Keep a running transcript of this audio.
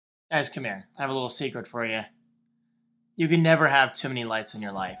Guys, come here. I have a little secret for you. You can never have too many lights in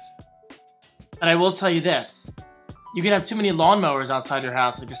your life. But I will tell you this. You can have too many lawnmowers outside your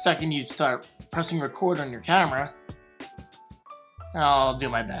house. Like the second you start pressing record on your camera, I'll do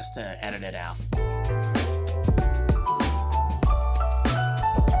my best to edit it out.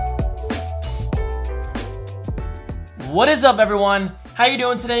 What is up, everyone? How you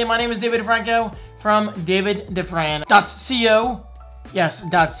doing today? My name is David Franco from daviddefran.co. Yes,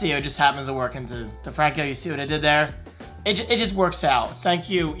 .co just happens to work into the Franco. You see what I did there? It just works out. Thank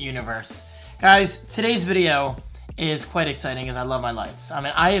you, universe. Guys, today's video is quite exciting because I love my lights. I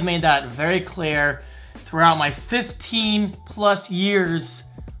mean, I have made that very clear throughout my 15 plus years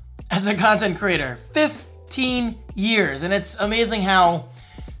as a content creator. 15 years. And it's amazing how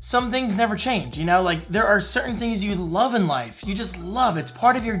some things never change, you know? Like, there are certain things you love in life. You just love. It's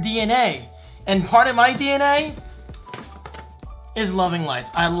part of your DNA. And part of my DNA is loving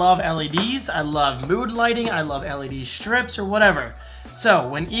lights. I love LEDs, I love mood lighting, I love LED strips or whatever. So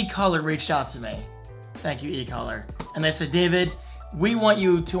when Ecolor reached out to me, thank you Ecolor, and they said, David, we want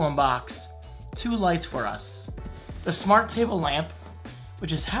you to unbox 2 lights for us. The smart table lamp,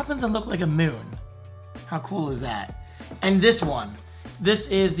 which just happens to look like a moon. How cool is that? And this one. This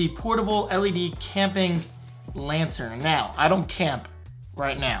is the portable LED camping lantern. Now, I don't camp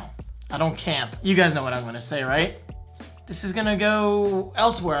right now. I don't camp. You guys know what I'm gonna say, right? This is gonna go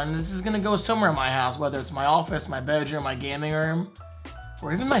elsewhere, and this is gonna go somewhere in my house, whether it's my office, my bedroom, my gaming room,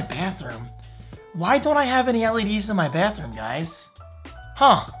 or even my bathroom. Why don't I have any LEDs in my bathroom, guys?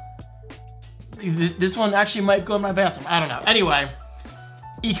 Huh. This one actually might go in my bathroom. I don't know. Anyway,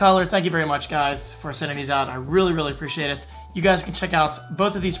 Ecolor, thank you very much, guys, for sending these out. I really, really appreciate it. You guys can check out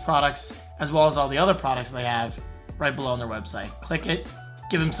both of these products, as well as all the other products they have, right below on their website. Click it.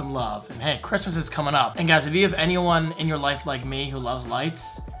 Give them some love. And hey, Christmas is coming up. And guys, if you have anyone in your life like me who loves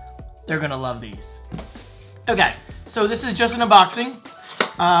lights, they're gonna love these. Okay, so this is just an unboxing.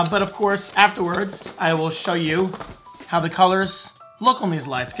 But of course, afterwards, I will show you how the colors look on these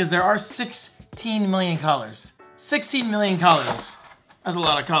lights, because there are 16 million colors. 16 million colors. That's a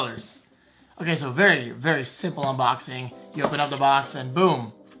lot of colors. Okay, so very, very simple unboxing. You open up the box and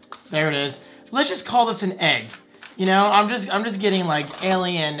boom, there it is. Let's just call this an egg. You know, I'm just getting like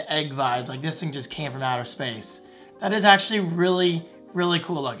alien egg vibes. Like this thing just came from outer space. That is actually really, really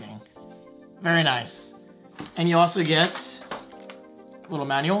cool looking. Very nice. And you also get a little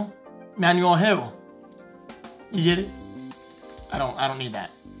manual. Manual who? You get it? I don't need that.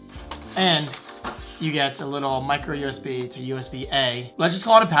 And you get a little micro USB to USB-A. Let's just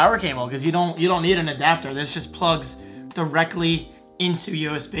call it a power cable because you don't need an adapter. This just plugs directly into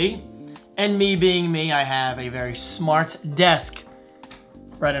USB. And me being me, I have a very smart desk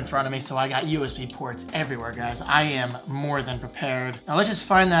right in front of me, so I got USB ports everywhere, guys. I am more than prepared. Now let's just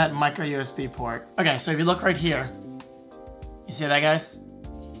find that micro USB port. Okay, so if you look right here, you see that, guys?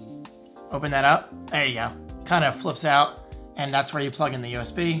 Open that up. There you go. Kind of flips out, and that's where you plug in the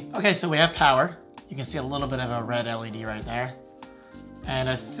USB. Okay, so we have power. You can see a little bit of a red LED right there. And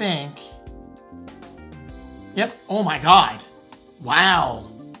I think, yep, oh my God. Wow.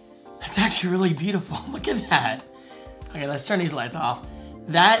 That's actually really beautiful. Look at that. Okay, let's turn these lights off.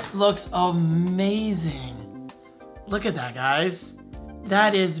 That looks amazing. Look at that, guys.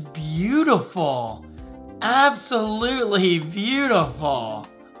 That is beautiful. Absolutely beautiful.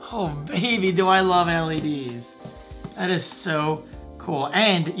 Oh, baby, do I love LEDs. That is so cool.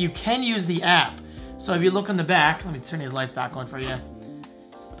 And you can use the app. So if you look on the back, let me turn these lights back on for you.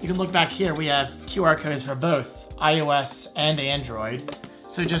 You can look back here. We have QR codes for both iOS and Android.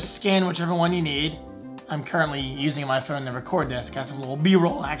 So just scan whichever one you need. I'm currently using my phone to record this. Got some little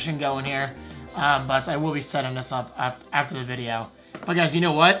B-roll action going here. But I will be setting this up after the video. But guys, you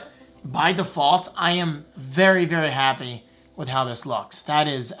know what? By default, I am very, very happy with how this looks. That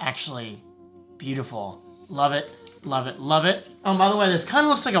is actually beautiful. Love it, love it, love it. Oh, by the way, this kind of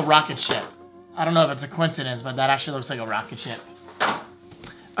looks like a rocket ship. I don't know if it's a coincidence, but that actually looks like a rocket ship.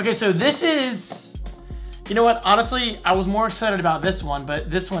 Okay, so this is... You know what, honestly, I was more excited about this one, but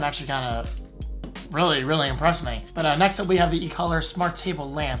this one actually kind of really, really impressed me. But next up we have the Ecolor Smart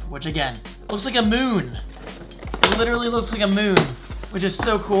Table Lamp, which again, looks like a moon. It literally looks like a moon, which is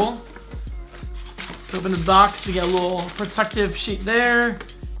so cool. So open the box, we get a little protective sheet there.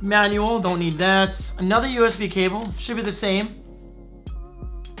 Manual, don't need that. Another USB cable, should be the same.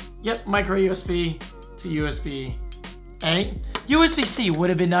 Yep, micro USB to USB-A. USB-C would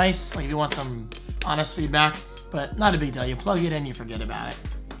have been nice, like if you want some honest feedback, but not a big deal. You plug it in, you forget about it.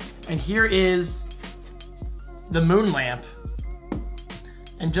 And here is the moon lamp.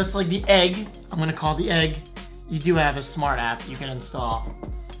 And just like the egg, I'm gonna call it the egg, you do have a smart app you can install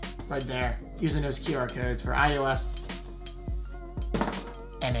right there using those QR codes for iOS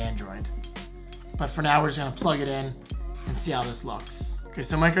and Android. But for now, we're just gonna plug it in and see how this looks. Okay,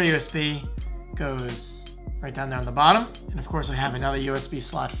 so micro USB goes right down there on the bottom. And of course, I have another USB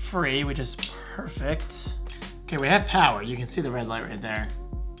slot free, which is perfect. Okay, we have power. You can see the red light right there.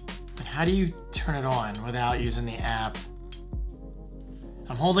 But how do you turn it on without using the app?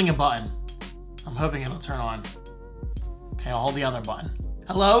 I'm holding a button. I'm hoping it'll turn on. Okay, I'll hold the other button.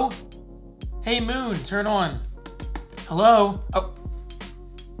 Hello? Hey, Moon, turn on. Hello? Oh.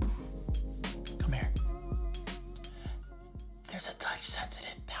 Come here. There's a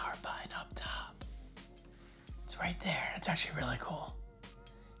touch-sensitive power button up top. It's right there. It's actually really cool.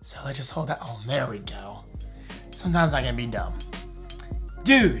 So let's just hold that. Oh, there we go. Sometimes I can be dumb.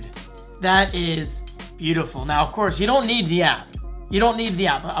 Dude, that is beautiful. Now, of course, you don't need the app. You don't need the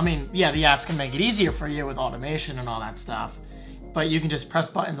app. I mean, yeah, the app's gonna make it easier for you with automation and all that stuff. But you can just press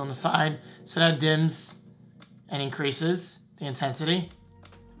buttons on the side so that dims and increases the intensity.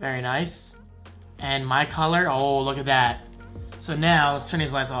 Very nice. And my color, oh, look at that. So now, let's turn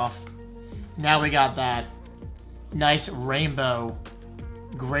these lights off. Now we got that nice rainbow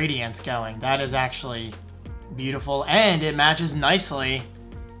gradients going. That is actually beautiful, and it matches nicely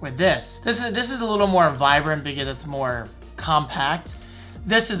with this. This is a little more vibrant because it's more compact.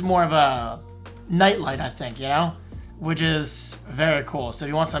 This is more of a night light, I think, you know, which is very cool. So if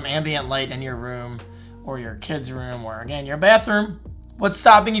you want some ambient light in your room or your kid's room or, again, your bathroom, what's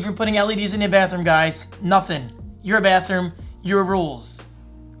stopping you from putting LEDs in your bathroom, guys? Nothing. Your bathroom, your rules.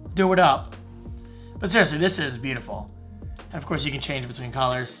 Do it up. But seriously, this is beautiful. And of course, you can change between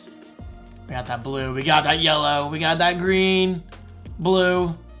colors. We got that blue, we got that yellow, we got that green,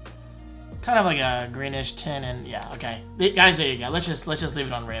 blue. Kind of like a greenish tin, and yeah, okay. Guys, there you go. Let's just leave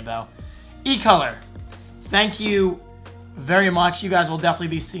it on rainbow. Ecolor, thank you very much. You guys will definitely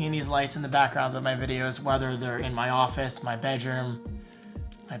be seeing these lights in the backgrounds of my videos, whether they're in my office, my bedroom,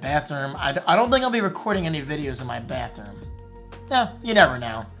 my bathroom. I don't think I'll be recording any videos in my bathroom. No, you never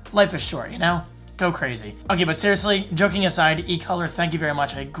know. Life is short, you know? Go crazy. Okay, but seriously, joking aside, Ecolor, thank you very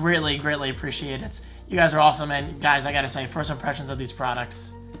much. I greatly, greatly appreciate it. You guys are awesome, and guys, I gotta say, first impressions of these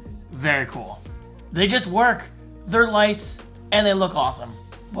products, very cool. They just work. They're lights, and they look awesome.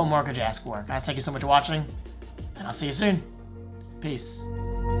 What more could you ask for? Guys, thank you so much for watching, and I'll see you soon. Peace.